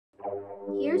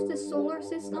Here's the Solar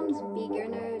Systems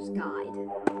Beginner's Guide.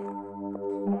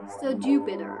 So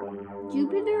Jupiter.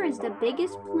 Jupiter is the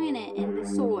biggest planet in the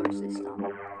solar system.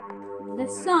 The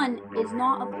Sun is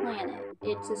not a planet,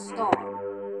 it's a star.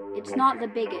 It's not the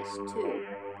biggest, too.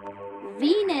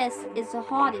 Venus is the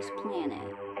hottest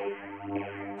planet.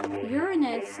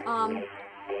 Uranus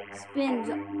spins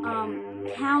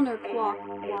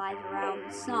counterclockwise around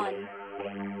the Sun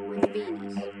with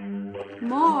Venus.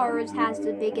 Mars has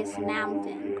the biggest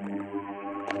mountain.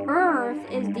 Earth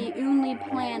is the only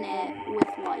planet with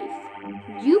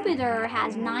life. Jupiter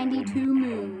has 92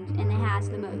 moons and it has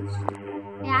the most.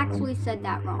 I actually said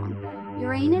that wrong.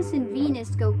 Uranus and Venus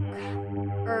go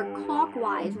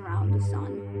clockwise around the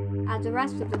Sun, as the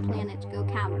rest of the planets go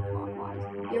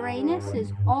counterclockwise. Uranus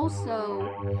is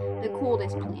also the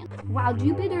coldest planet. While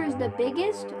Jupiter is the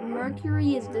biggest,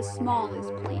 Mercury is the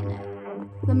smallest planet.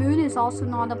 The Moon is also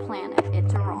not a planet,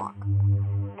 it's a rock.